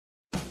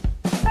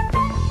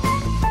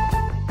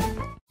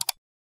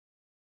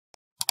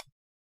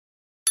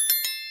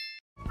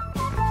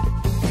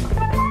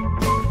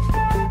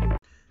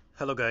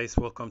Hello guys,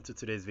 welcome to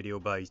today's video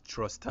by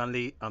Trust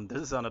Stanley, and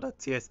this is another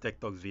TS Tech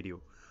Talks video.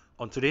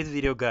 On today's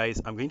video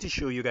guys, I'm going to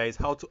show you guys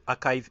how to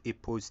archive a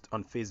post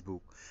on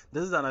Facebook.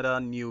 This is another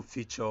new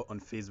feature on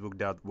Facebook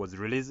that was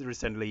released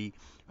recently.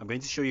 I'm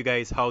going to show you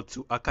guys how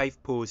to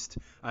archive posts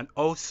and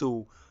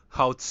also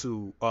how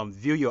to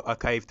view your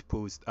archived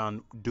post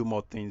and do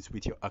more things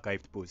with your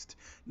archived post.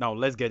 Now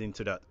let's get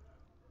into that.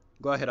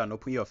 Go ahead and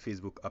open your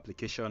Facebook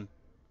application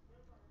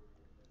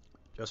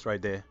just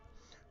right there,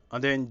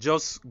 and then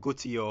just go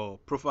to your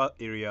profile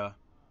area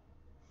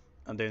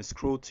and then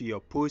scroll to your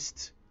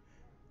post,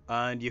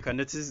 and you can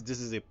notice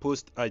this is a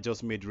post I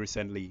just made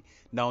recently.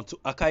 Now to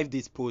archive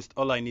this post,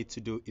 all I need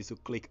to do is to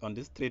click on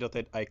this three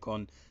dotted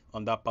icon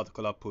on that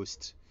particular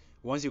post.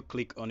 Once you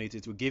click on it,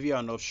 it will give you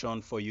an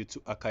option for you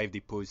to archive the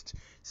post.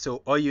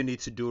 So all you need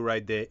to do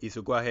right there is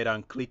to go ahead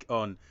and click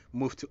on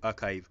move to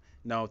archive.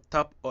 Now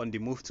tap on the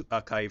move to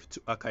archive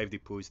the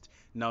post.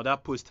 Now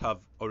that post have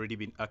already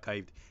been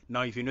archived.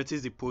 Now if you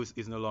notice the post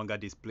is no longer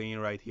displaying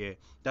right here,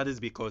 that is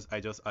because I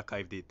just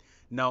archived it.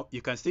 Now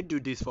you can still do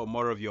this for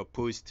more of your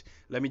posts.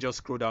 Let me just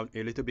scroll down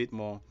a little bit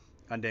more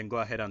and then go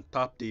ahead and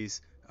tap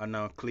this and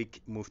now click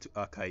move to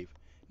archive.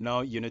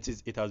 Now you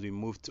notice it has been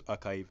moved to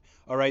archive.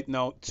 All right,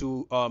 now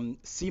to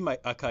see my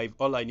archive,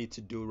 all I need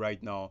to do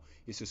right now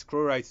is to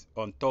scroll right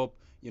on top.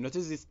 You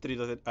notice this three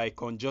dotted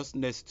icon just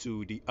next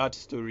to the add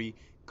story.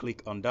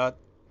 Click on that.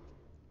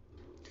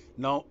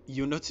 Now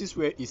you notice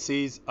where it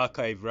says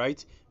archive,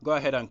 right? Go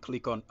ahead and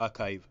click on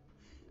archive.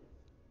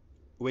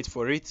 Wait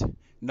for it.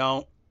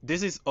 Now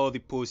this is all the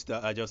posts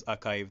that I just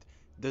archived.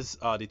 These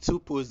are the two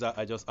posts that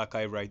I just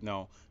archived right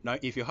now. Now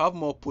if you have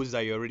more posts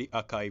that you already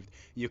archived,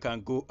 you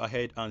can go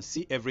ahead and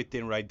see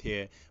everything right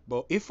here.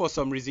 But if for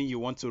some reason you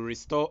want to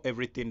restore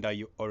everything that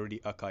you already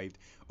archived,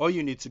 all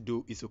you need to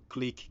do is to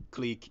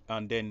click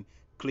and then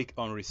click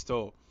on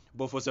restore.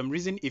 But for some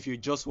reason, if you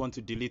just want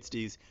to delete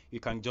this, you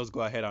can just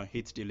go ahead and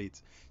hit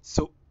delete.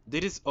 So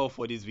that is all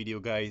for this video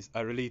guys.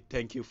 I really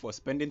thank you for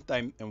spending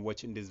time and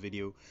watching this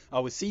video. I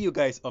will see you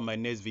guys on my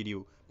next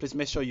video. Please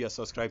make sure you are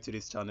subscribed to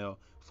this channel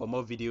for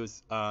more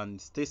videos, and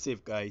stay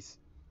safe guys.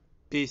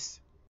 Peace.